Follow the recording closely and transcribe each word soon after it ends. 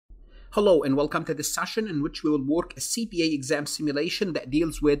Hello and welcome to this session in which we will work a CPA exam simulation that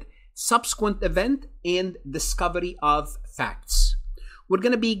deals with subsequent event and discovery of facts. We're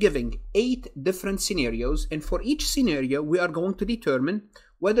going to be giving 8 different scenarios, and for each scenario we are going to determine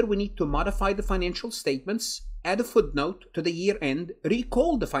whether we need to modify the financial statements, add a footnote to the year end,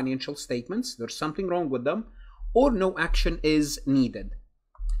 recall the financial statements, there's something wrong with them, or no action is needed.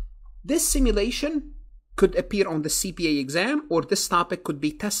 This simulation could appear on the CPA exam, or this topic could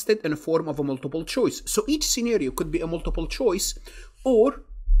be tested in a form of a multiple choice. So each scenario could be a multiple choice, or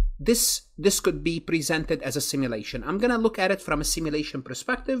this could be presented as a simulation. I'm going to look at it from a simulation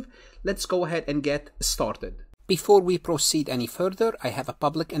perspective. Let's go ahead and get started. Before we proceed any further, I have a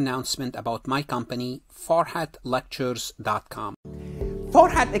public announcement about my company, farhatlectures.com.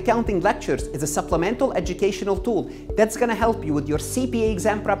 Farhat Accounting Lectures is a supplemental educational tool that's going to help you with your CPA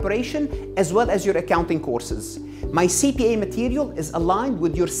exam preparation as well as your accounting courses. My CPA material is aligned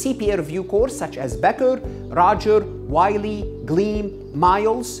with your CPA review course such as Becker, Roger, Wiley, Gleam,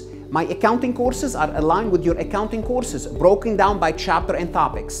 Miles. My accounting courses are aligned with your accounting courses broken down by chapter and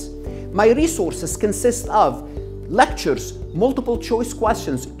topics. My resources consist of lectures, multiple choice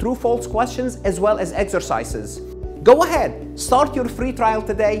questions, true-false questions, as well as exercises. Go ahead, start your free trial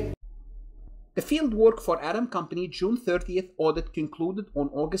today. The field work for Adam Company June 30th audit concluded on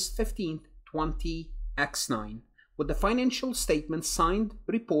August 15th, 20x9, with the financial statement signed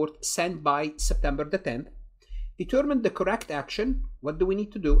report sent by September the 10th. Determine the correct action, what do we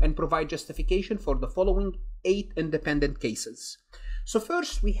need to do, and provide justification for the following 8 independent cases. So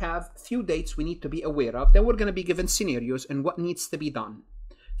first we have a few dates we need to be aware of. Then we're going to be given scenarios and what needs to be done.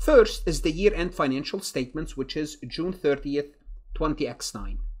 First is the year-end financial statements, which is June 30th,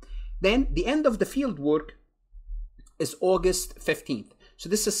 20x9. Then the end of the field work is August 15th. So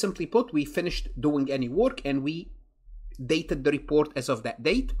this is simply put, we finished doing any work and we dated the report as of that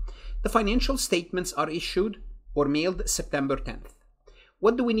date. The financial statements are issued or mailed September 10th.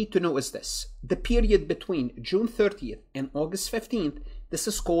 What do we need to know is this. The period between June 30th and August 15th, this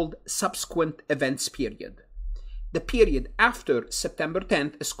is called subsequent events period. The period after September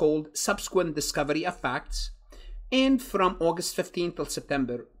 10th is called subsequent discovery of facts. And from August 15th till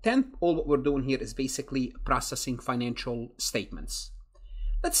September 10th, all what we're doing here is basically processing financial statements.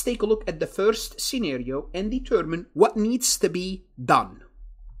 Let's take a look at the first scenario and determine what needs to be done.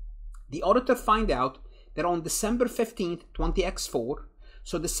 The auditor find out that on December 15th, 20x4,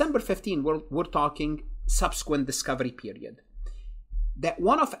 so December 15th, we're talking subsequent discovery period, that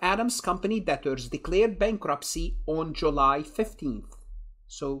one of Adam's company debtors declared bankruptcy on July 15th.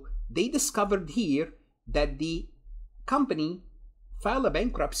 So they discovered here that the company filed a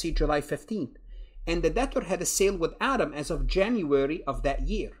bankruptcy July 15th, and the debtor had a sale with Adam as of January of that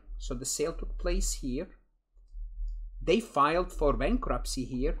year. So the sale took place here. They filed for bankruptcy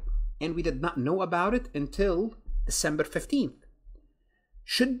here, and we did not know about it until December 15th.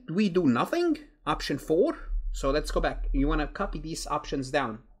 Should we do nothing? Option 4. So let's go back. You want to copy these options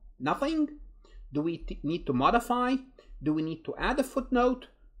down. Nothing? Do we need to modify? Do we need to add a footnote?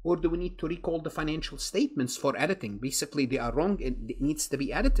 Or do we need to recall the financial statements for editing? Basically, they are wrong and it needs to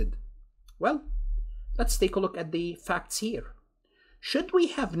be edited. Well, let's take a look at the facts here. Should we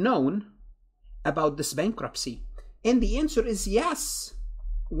have known about this bankruptcy? And the answer is yes.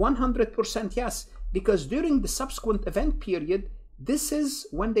 100% yes. Because during the subsequent event period, this is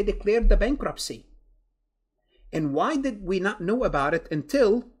when they declared the bankruptcy. And why did we not know about it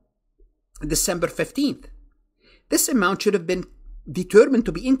until December 15th? This amount should have been determined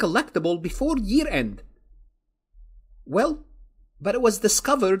to be uncollectible before year end. Well, but it was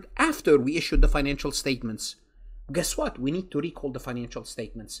discovered after we issued the financial statements. Guess what? We need to recall the financial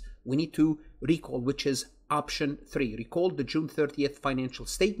statements. We need to recall, which is option 3. Recall the June 30th financial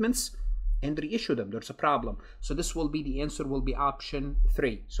statements and reissue them. There's a problem. So this will be, the answer will be option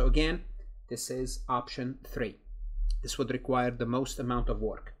 3. So again, this is option 3. This would require the most amount of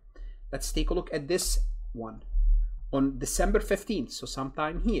work. Let's take a look at this one. On December 15th, so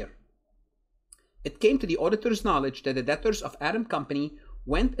sometime here, it came to the auditor's knowledge that the debtors of Adam Company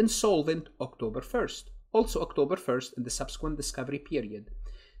went insolvent October 1st. Also October 1st in the subsequent discovery period.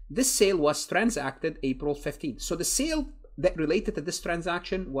 This sale was transacted April 15th. So the sale that related to this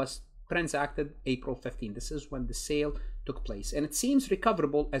transaction was transacted April 15th. This is when the sale took place, and it seems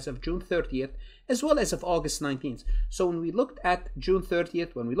recoverable as of June 30th as well as of August 19th. So when we looked at June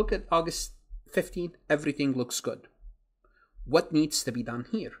 30th, when we look at August 15th, everything looks good. What needs to be done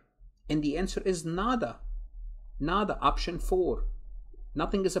here? And the answer is nada. Nada. Option 4.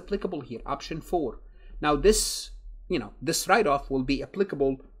 Nothing is applicable here. Option 4. Now this write-off will be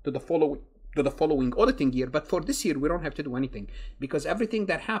applicable to the following to the following auditing year. But for this year, we don't have to do anything because everything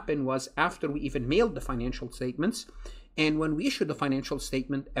that happened was after we even mailed the financial statements. And when we issued the financial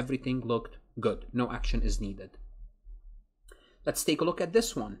statement, everything looked good. No action is needed. Let's take a look at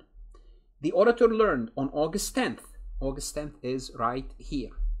this one. The auditor learned on August 10th. August 10th is right here,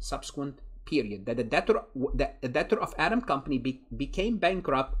 subsequent period, that the debtor of Adam Company became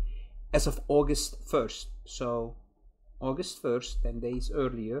bankrupt as of August 1st. So August 1st, 10 days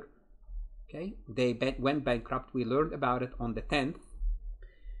earlier, okay, they went bankrupt. We learned about it on the 10th.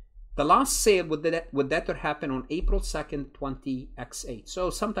 The last sale with debtor happened on April 2nd, 20x8. So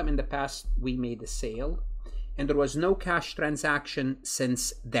sometime in the past, we made a sale, and there was no cash transaction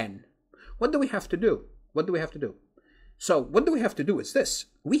since then. What do we have to do? What do we have to do? So what do we have to do is this.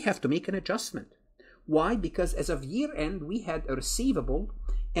 We have to make an adjustment. Why? Because as of year end, we had a receivable,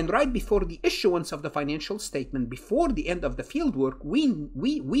 and right before the issuance of the financial statement, before the end of the field work, we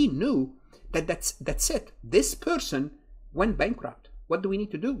knew that that's it. This person went bankrupt. What do we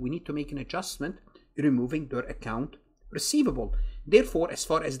need to do? We need to make an adjustment, removing their account receivable. Therefore, as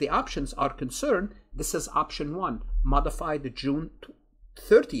far as the options are concerned, this is option 1, modify the June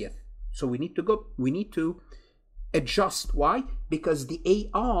 30th. So we need to adjust. Why? Because the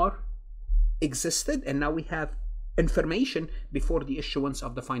AR existed, and now we have information before the issuance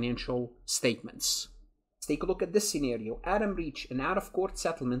of the financial statements. Let's take a look at this scenario. Adam reached an out-of-court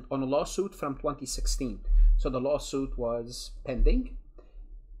settlement on a lawsuit from 2016. So the lawsuit was pending.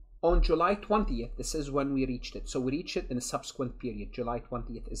 On July 20th, this is when we reached it. So we reached it in a subsequent period. July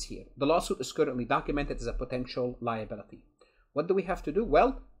 20th is here. The lawsuit is currently documented as a potential liability. What do we have to do?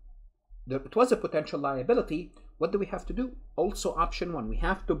 Well, it was a potential liability. What do we have to do? Also option 1, we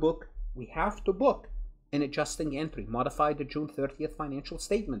have to book an adjusting entry, modify the June 30th financial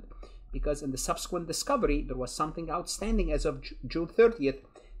statement, because in the subsequent discovery, there was something outstanding as of June 30th.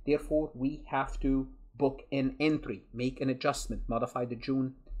 Therefore, we have to book an entry, make an adjustment, modify the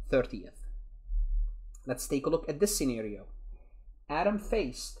June 30th. Let's take a look at this scenario. Adam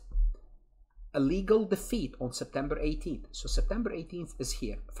faced a legal defeat on September 18th. So September 18th is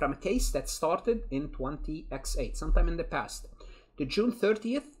here, from a case that started in 20x8, sometime in the past. The June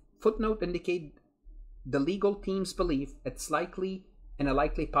 30th footnote indicate the legal team's belief it's likely and a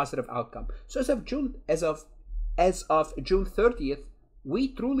likely positive outcome. So as of June 30th, we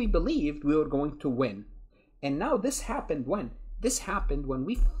truly believed we were going to win. And now this happened when? This happened when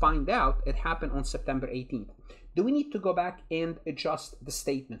we find out it happened on September 18th. Do we need to go back and adjust the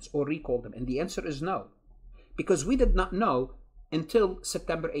statements or recall them? And the answer is no, because we did not know until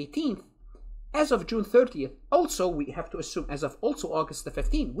September 18th. As of June 30th, also we have to assume as of also August the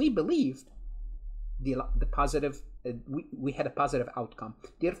 15th, we believed the positive, we had a positive outcome.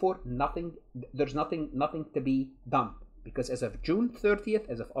 Therefore, there's nothing to be done, because as of June 30th,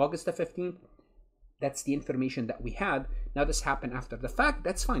 as of August the 15th, that's the information that we had. Now this happened after the fact.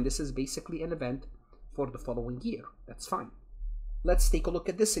 That's fine. This is basically an event for the following year. That's fine. Let's take a look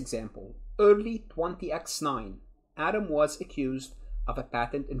at this example. Early 20x9, Adam was accused of a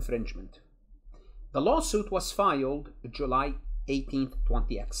patent infringement. The lawsuit was filed July 18th,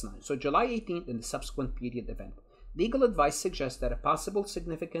 20x9. So July 18th in the subsequent period event. Legal advice suggests that a possible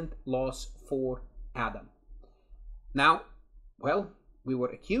significant loss for Adam. Now, well, we were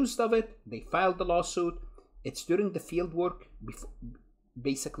accused of it. They filed the lawsuit. It's during the field work,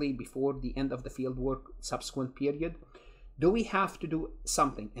 basically before the end of the field work subsequent period. Do we have to do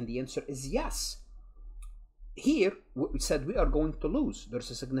something? And the answer is yes. Here, we said we are going to lose. There's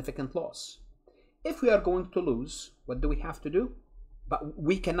a significant loss. If we are going to lose, what do we have to do? But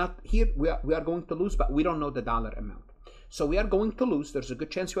we cannot, here we are going to lose, but we don't know the dollar amount. So we are going to lose. There's a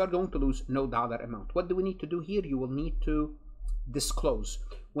good chance we are going to lose, no dollar amount. What do we need to do here? You will need to disclose.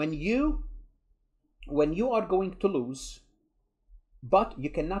 When you are going to lose, but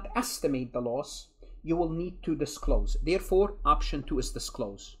you cannot estimate the loss, you will need to disclose. Therefore, option 2 is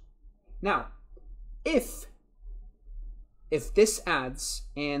disclose. Now, if this adds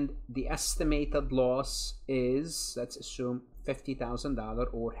and the estimated loss is, let's assume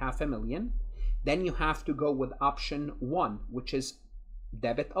 $50,000 or $500,000, then you have to go with option 1, which is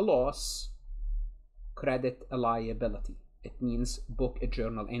debit a loss, credit a liability. It means book a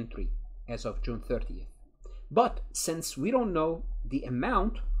journal entry as of June 30th. But since we don't know the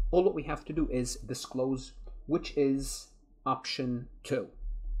amount, all what we have to do is disclose, which is option 2.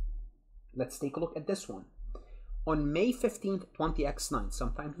 Let's take a look at this one. On May 15th, 20x9,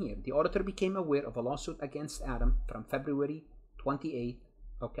 sometime here, the auditor became aware of a lawsuit against Adam from February 28th,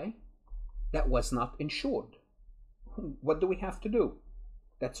 okay? That was not insured. What do we have to do?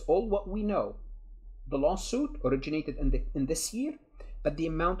 That's all what we know. The lawsuit originated in this year. but the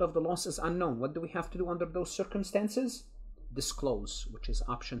amount of the loss is unknown. What do we have to do under those circumstances? Disclose, which is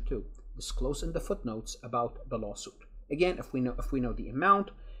option 2. Disclose in the footnotes about the lawsuit. Again, if we know the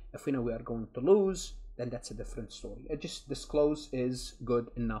amount, if we know we are going to lose, then that's a different story. Just disclose is good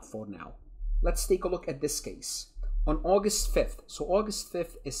enough for now. Let's take a look at this case. On August 5th, so August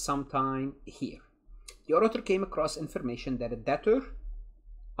 5th is sometime here, the auditor came across information that a debtor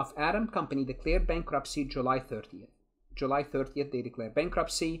of Adam Company declared bankruptcy July 30th. July 30th, they declared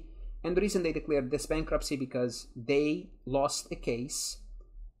bankruptcy. And the reason they declared this bankruptcy because they lost a case.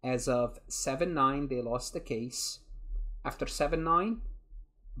 As of 7/9, they lost the case. After 7/9,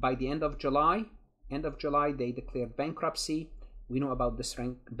 by the end of July, they declared bankruptcy. We know about this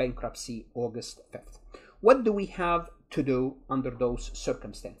bankruptcy August 5th. What do we have to do under those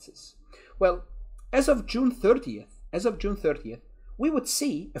circumstances? Well, as of June 30th, we would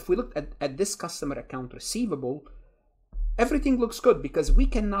see, if we looked at this customer account receivable, everything looks good because we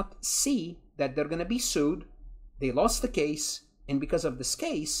cannot see that they're going to be sued. They lost the case, and because of this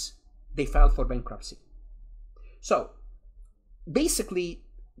case, they filed for bankruptcy. So basically,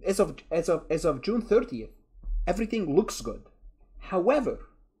 as of June 30th, everything looks good. However,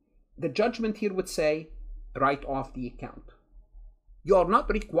 the judgment here would say, write off the account. You are not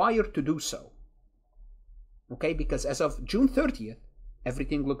required to do so. Okay, because as of June 30th,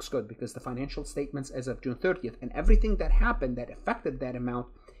 everything looks good because the financial statements as of June 30th and everything that happened that affected that amount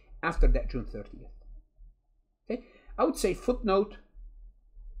after that June 30th. Okay, I would say footnote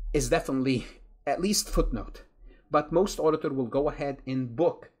is definitely at least footnote, but most auditor will go ahead and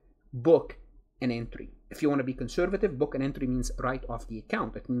book an entry. If you want to be conservative, book an entry means write off the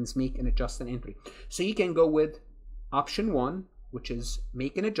account. It means make and adjust an entry. So you can go with option 1, which is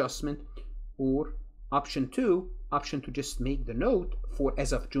make an adjustment, or option 2 just make the note for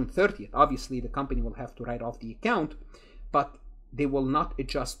as of June 30th. Obviously, the company will have to write off the account, but they will not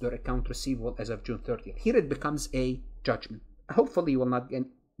adjust their account receivable as of June 30th. Here it becomes a judgment. Hopefully, you will not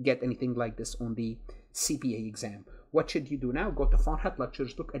get anything like this on the CPA exam. What should you do now? Go to Farhat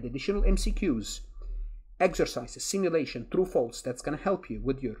Lectures, look at additional MCQs, exercises, simulation, true, false. That's going to help you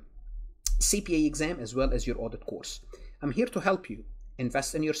with your CPA exam as well as your audit course. I'm here to help you.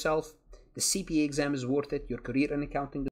 Invest in yourself. The CPA exam is worth it. Your career in accounting